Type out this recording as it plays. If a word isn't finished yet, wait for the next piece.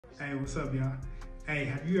Hey, what's up, y'all? Hey,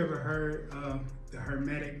 have you ever heard of the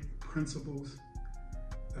Hermetic principles?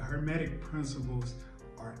 The Hermetic principles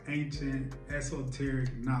are ancient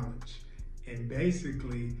esoteric knowledge. And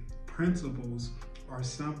basically, principles are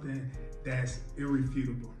something that's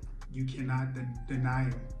irrefutable. You cannot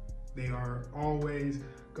deny them. They are always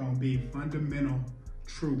going to be fundamental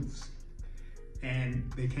truths,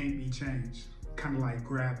 and they can't be changed, kind of like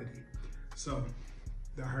gravity. So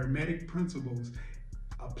the Hermetic principles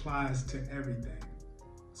applies to everything.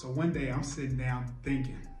 So one day I'm sitting down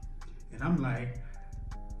thinking, and I'm like,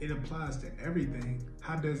 it applies to everything.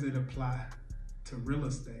 How does it apply to real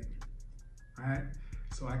estate? Right?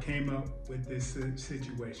 So I came up with this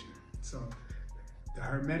situation. So the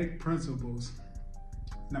Hermetic principles,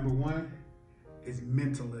 number one is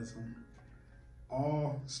mentalism.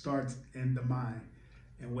 All starts in the mind.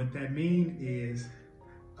 And what that means is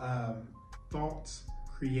thoughts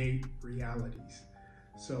create realities.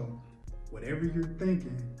 So whatever you're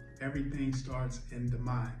thinking, everything starts in the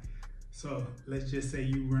mind. So let's just say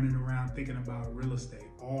you running around thinking about real estate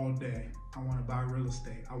all day. I want to buy real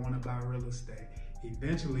estate. I want to buy real estate.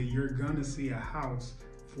 Eventually, you're going to see a house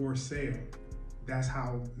for sale. That's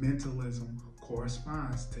how mentalism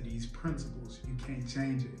corresponds to these principles. You can't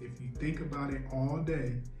change it. If you think about it all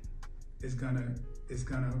day, it's gonna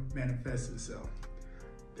manifest itself.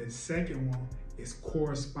 The second one is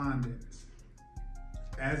correspondence.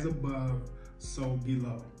 As above, so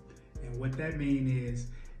below. And what that means is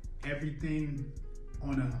everything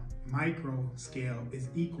on a micro scale is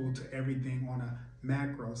equal to everything on a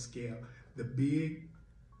macro scale. The big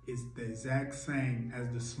is the exact same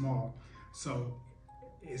as the small. So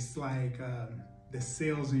it's like the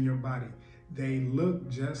cells in your body. They look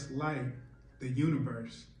just like the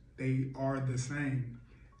universe. They are the same.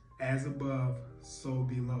 As above, so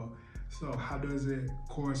below. So how does it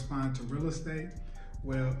correspond to real estate?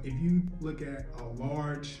 Well, if you look at a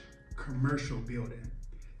large commercial building,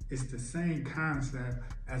 it's the same concept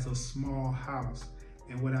as a small house.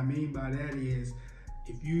 And what I mean by that is,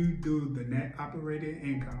 if you do the net operating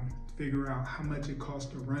income, figure out how much it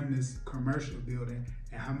costs to run this commercial building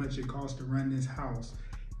and how much it costs to run this house,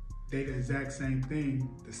 they're the exact same thing,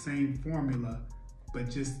 the same formula, but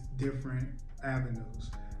just different avenues.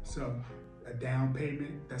 So a down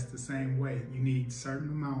payment, that's the same way. You need a certain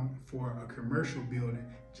amount for a commercial building,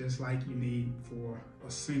 just like you need for a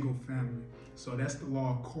single family. So that's the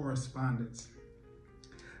law of correspondence.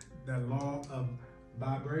 The law of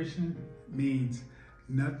vibration means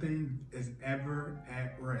nothing is ever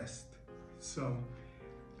at rest. So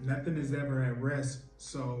nothing is ever at rest.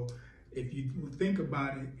 So if you think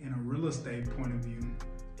about it in a real estate point of view,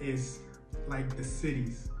 it's like the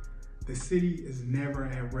cities. The city is never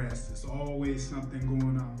at rest. There's always something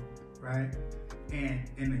going on, right? And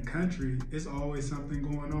in the country, it's always something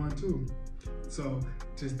going on too. So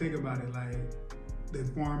just think about it, like the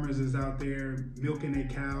farmers is out there milking their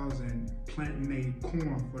cows and planting their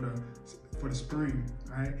corn for the spring,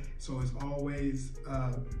 right? So it's always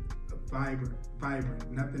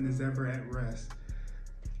vibrant. Nothing is ever at rest.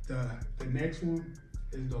 The next one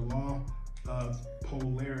is the law of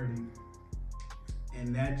polarity.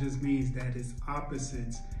 And that just means that it's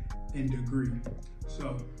opposites in degree.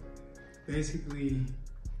 So basically,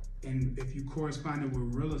 and if you correspond it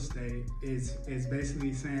with real estate, it's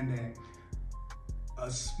basically saying that a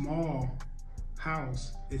small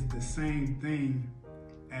house is the same thing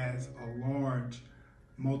as a large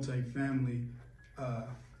multifamily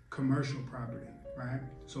commercial property, right?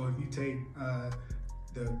 So if you take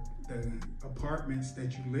the apartments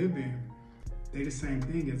that you live in, they're the same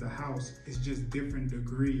thing as a house. It's just different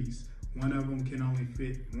degrees. One of them can only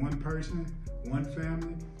fit one person, one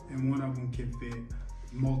family, and one of them can fit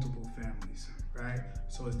multiple families, right?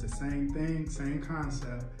 So it's the same thing, same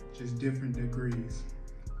concept, just different degrees.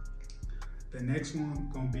 The next one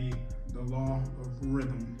gonna be the law of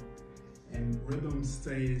rhythm. And rhythm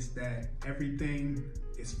says that everything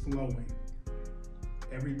is flowing.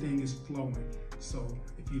 Everything is flowing. So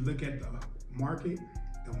if you look at the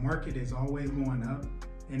market is always going up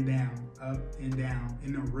and down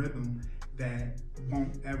in a rhythm that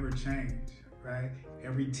won't ever change, right?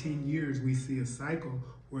 Every 10 years we see a cycle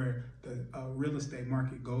where the real estate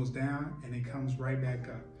market goes down and it comes right back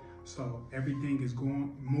up. So everything is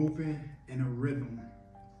moving in a rhythm.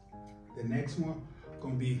 The next one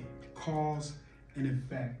gonna be cause and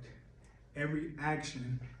effect. Every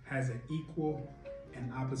action has an equal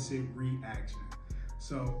and opposite reaction.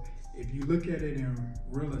 So if you look at it in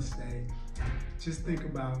real estate, just think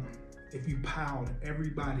about if you piled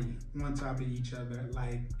everybody on top of each other,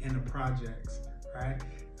 like in the projects, right?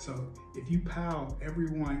 So if you pile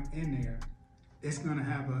everyone in there, it's gonna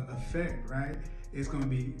have an effect, right? It's gonna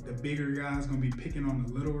be the bigger guys gonna be picking on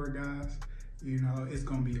the littler guys. You know, it's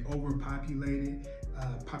gonna be overpopulated.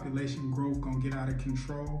 Population growth gonna get out of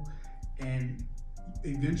control, and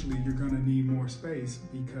eventually you're gonna need more space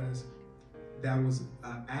because that was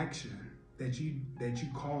an action that you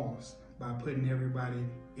caused by putting everybody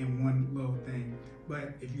in one little thing.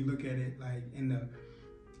 But if you look at it like in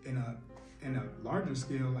a larger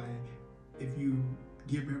scale, like if you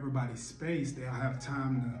give everybody space, they'll have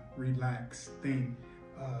time to relax, think,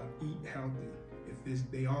 eat healthy.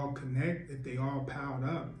 If they all connect, if they all piled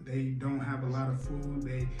up, they don't have a lot of food,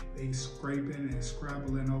 they scraping and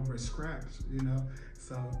scrabbling over scraps, you know?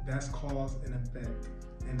 So that's cause and effect.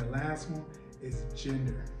 And the last one is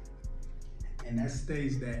gender. And that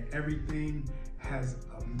states that everything has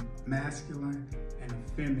a masculine and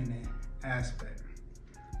a feminine aspect.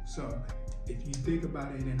 So if you think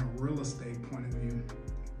about it in a real estate point of view,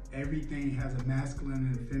 everything has a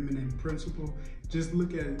masculine and a feminine principle. Just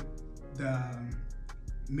look at the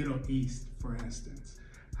Middle East, for instance,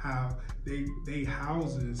 how they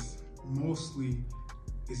houses mostly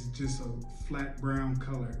is just a flat brown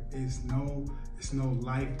color. It's no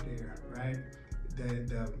life there, right?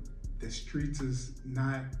 The streets is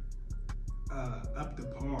not up to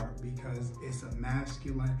par because it's a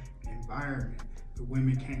masculine environment. The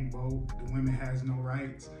women can't vote, the women has no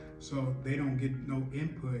rights, so they don't get no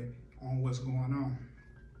input on what's going on.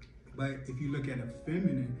 But if you look at a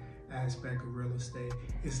feminine aspect of real estate,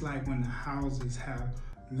 it's like when the houses have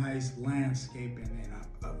nice landscaping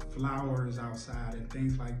and flowers outside and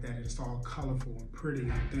things like that. It's all colorful and pretty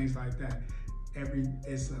and things like that.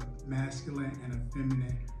 It's a masculine and a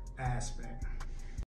feminine aspect.